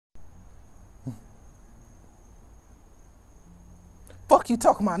Fuck you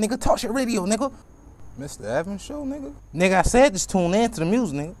talking about, nigga? TalkShit Radio, nigga. Mr. Edvinns show, nigga? Nigga, I said just tune in to the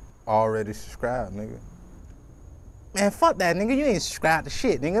music, nigga. Already subscribed, nigga. Man, fuck that, nigga. You ain't subscribed to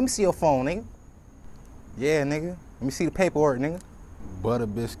shit, nigga. Let me see your phone, nigga. Yeah, nigga. Let me see the paperwork, nigga. Butter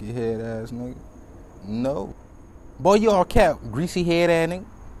biscuit head ass, nigga. No. Boy, you all cap, greasy head ass, nigga.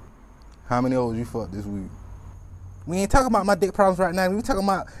 How many hoes you fucked this week? We ain't talking about my dick problems right now. We talking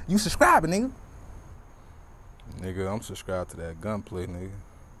about you subscribing, nigga. Nigga, I'm subscribed to that gunplay, nigga.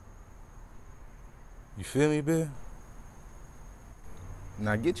 You feel me, bitch?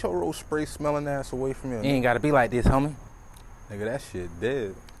 Now get your roast spray smelling ass away from here. You ain't gotta be like this, homie. Nigga, that shit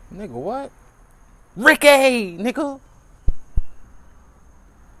dead. Nigga, what? Ricky, nigga.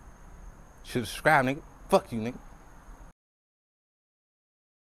 Should subscribe, nigga. Fuck you, nigga.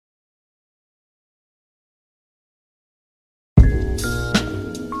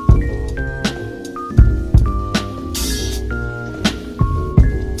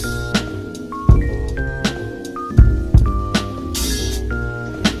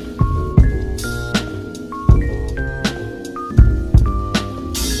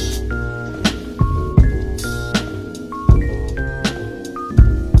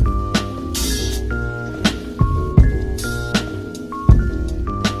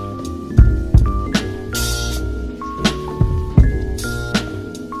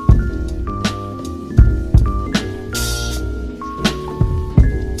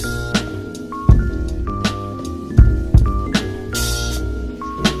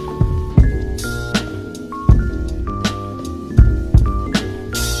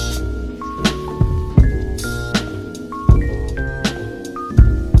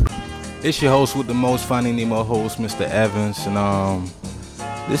 It's your host with the most funny Nemo host, Mr. Edvinns, and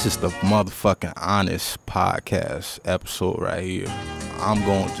this is the motherfucking honest podcast episode right here. I'm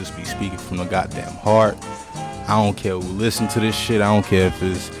going to just be speaking from the goddamn heart. I don't care who listen to this shit. I don't care if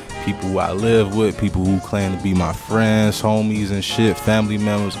it's people who I live with, people who claim to be my friends, homies and shit, family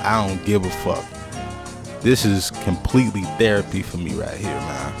members. I don't give a fuck. This is completely therapy for me right here,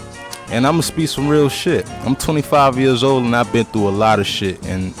 man. And I'm gonna speak some real shit. I'm 25 years old and I've been through a lot of shit.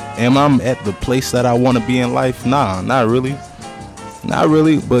 And am I at the place that I want to be in life? Nah, not really. Not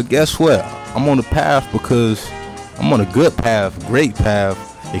really. But guess what? I'm on the path because I'm on a good path, great path,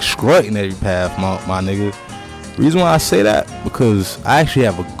 extraordinary path, my nigga. Reason why I say that, because I actually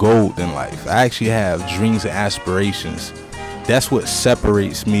have a goal in life. I actually have dreams and aspirations. That's what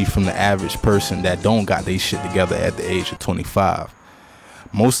separates me from the average person that don't got their shit together at the age of 25.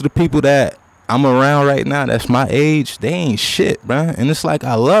 Most of the people that I'm around right now that's my age, they ain't shit, man. And it's like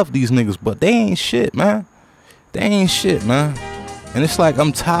I love these niggas, but they ain't shit, man. They ain't shit, man. And it's like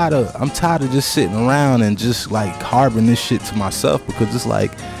I'm tired of just sitting around and just like harboring this shit to myself, because it's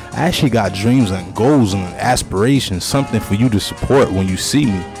like I actually got dreams and goals and aspirations, something for you to support when you see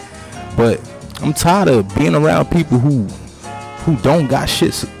me. But I'm tired of being around people who don't got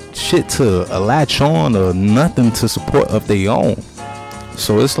shit to latch on or nothing to support of their own.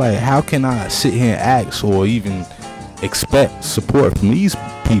 So it's like, how can I sit here and ask or even expect support from these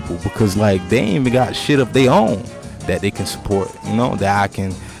people? Because like they ain't even got shit of their own that they can support, you know, that I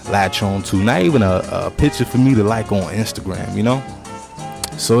can latch on to. Not even a picture for me to like on Instagram, you know.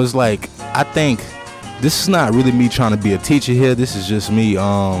 So it's like, I think this is not really me trying to be a teacher here. This is just me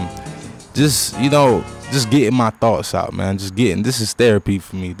just getting my thoughts out, man. This is therapy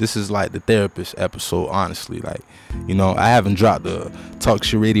for me. This is like the therapist episode, honestly. Like, you know, I haven't dropped the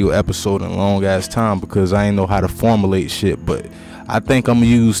TalkShit Radio episode in a long ass time because I ain't know how to formulate shit. But I think I'm gonna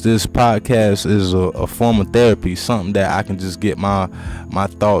use this podcast as a form of therapy, something that I can just get my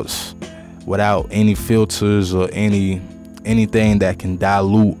thoughts without any filters or anything that can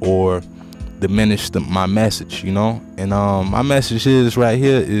dilute or diminish my message, you know. And my message is right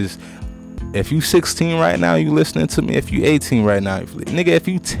here is, if you 16 right now, you listening to me. If you 18 right now, nigga, if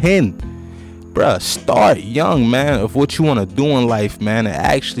you 10, bruh, start young, man, of what you want to do in life, man, and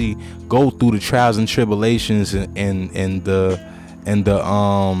actually go through the trials and tribulations and the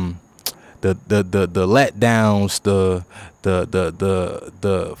letdowns,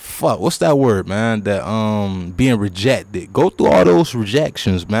 the fuck, what's that word, man? That being rejected. Go through all those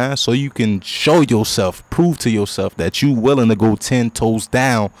rejections, man, so you can show yourself, prove to yourself that you willing to go 10 toes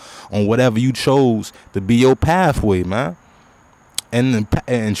down on whatever you chose to be your pathway, man. And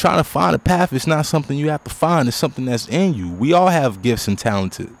trying to find a path is not something you have to find. It's something that's in you. We all have gifts and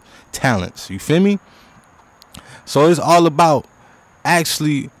talents. You feel me? So it's all about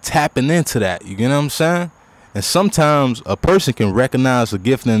actually tapping into that. You get what I'm saying? And sometimes a person can recognize a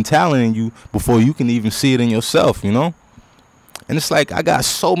gift and talent in you before you can even see it in yourself, you know? And it's like, I got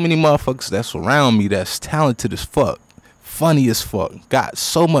so many motherfuckers that's around me that's talented as fuck. funny as fuck, got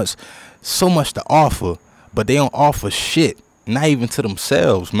so much to offer, but they don't offer shit, not even to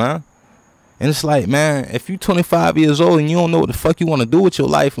themselves, man. And it's like, man, if you 25 years old and you don't know what the fuck you want to do with your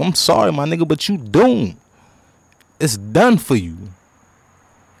life, I'm sorry, my nigga, but you doomed. It's done for you.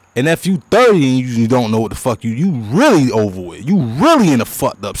 And if you 30 and you don't know what the fuck you really over it. You really in a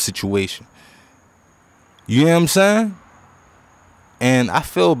fucked up situation. You know what I'm saying? And I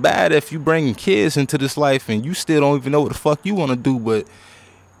feel bad if you bringing kids into this life and you still don't even know what the fuck you want to do, but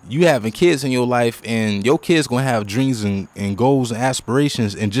you having kids in your life and your kids gonna have dreams and goals and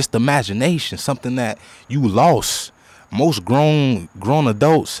aspirations and just imagination, something that you lost. Most grown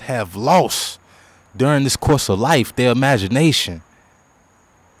adults have lost during this course of life, their imagination.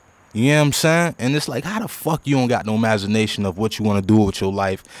 You know what I'm saying? And it's like, how the fuck you don't got no imagination of what you want to do with your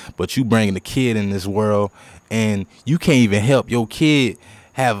life, but you bringing the kid in this world and you can't even help your kid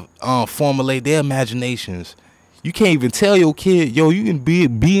have formulate their imaginations. You can't even tell your kid, yo, you can be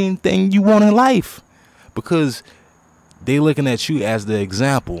anything you want in life, because they looking at you as the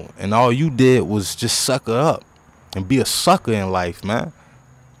example, and all you did was just sucker up and be a sucker in life, man.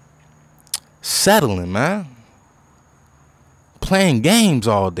 Settling, man. Playing games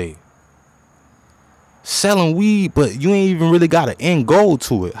all day. Selling weed, but you ain't even really got an end goal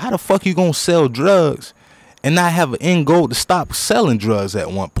to it. How the fuck you gonna sell drugs and not have an end goal to stop selling drugs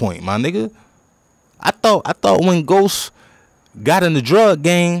at one point, my nigga? I thought when Ghost got in the drug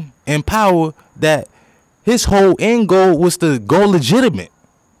game and power, that his whole end goal was to go legitimate.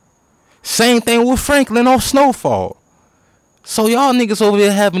 Same thing with Franklin off Snowfall. So y'all niggas over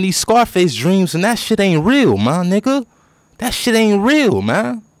there having these Scarface dreams, and that shit ain't real, my nigga. That shit ain't real,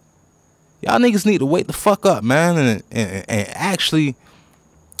 man. Y'all niggas need to wake the fuck up, man, and actually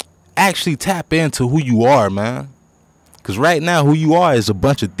tap into who you are, man. Because right now, who you are is a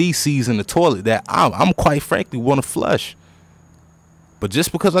bunch of theses in the toilet that I'm quite frankly want to flush. But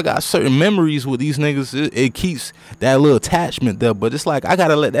just because I got certain memories with these niggas, it keeps that little attachment there. But it's like, I got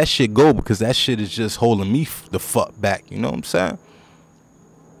to let that shit go, because that shit is just holding me the fuck back. You know what I'm saying?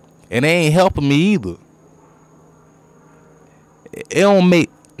 And they ain't helping me either. It don't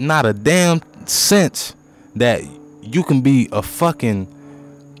make not a damn sense that you can be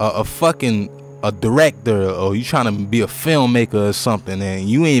a director, or you trying to be a filmmaker or something, and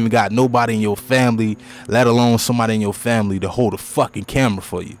you ain't even got nobody in your family, let alone somebody in your family, to hold a fucking camera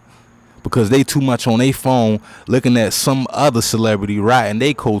for you, because they too much on their phone looking at some other celebrity riding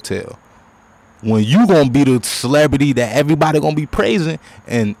their coattail, when you gonna be the celebrity that everybody gonna be praising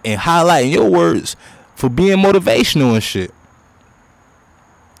and highlighting your words for being motivational and shit.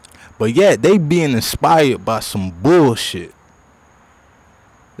 But yet they being inspired by some bullshit.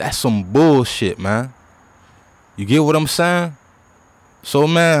 That's some bullshit, man. You get what I'm saying? So,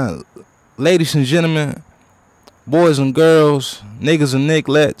 man, ladies and gentlemen, boys and girls, niggas and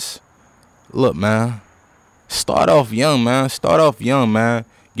nigglets, look, man, start off young, man. Start off young, man.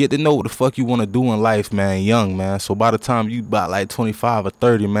 Get to know what the fuck you want to do in life, man, young, man. So by the time you about like 25 or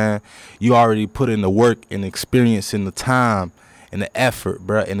 30, man, you already put in the work and experience and the time and the effort,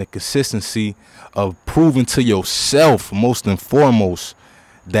 bruh, and the consistency of proving to yourself, most and foremost,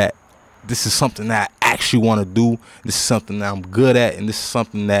 that this is something that I actually want to do. This is something that I'm good at, and this is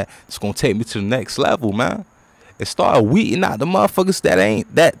something that's gonna take me to the next level, man. And start weeding out the motherfuckers that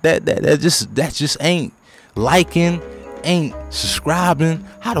ain't that just ain't liking, ain't subscribing.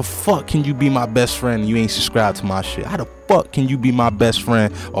 How the fuck can you be my best friend and you ain't subscribed to my shit? How the fuck can you be my best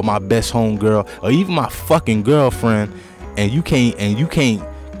friend or my best homegirl or even my fucking girlfriend and you can't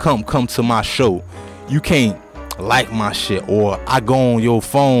come to my show? You can't like my shit, or I go on your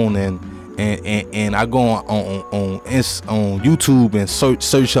phone and I go on YouTube and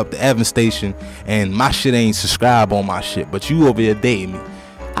search up the Edvinns station and my shit ain't subscribed on my shit, but you over here dating me.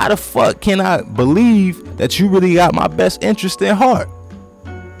 How the fuck can I believe that you really got my best interest in heart?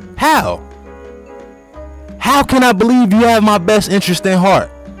 How can I believe you have my best interest in heart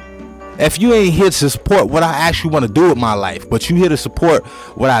if you ain't here to support what I actually want to do with my life, but you here to support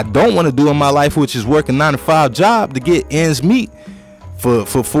what I don't want to do in my life, which is work a 9-to-5 job to get ends meet for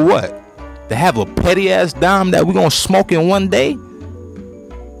what? To have a petty ass dime that we gonna smoke in one day?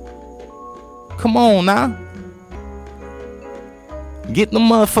 Come on now. Get the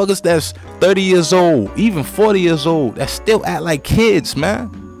motherfuckers that's 30 years old, even 40 years old, that still act like kids, man.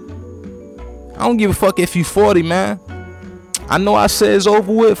 I don't give a fuck if you 40, man. I know I said it's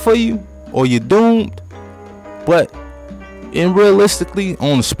over with for you, or you're doomed, but in realistically,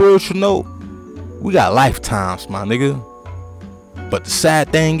 on a spiritual note, we got lifetimes, my nigga. But the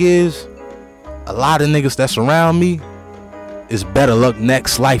sad thing is, a lot of niggas that's around me is better luck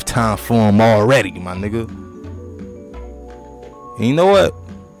next lifetime for them already, my nigga. And you know what?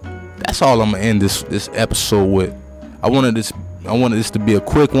 That's all I'm gonna end this episode with. I wanted this to be a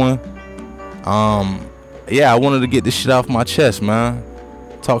quick one. Yeah, I wanted to get this shit off my chest, man.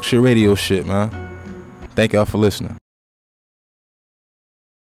 Talk Shit Radio shit, man. Thank y'all for listening.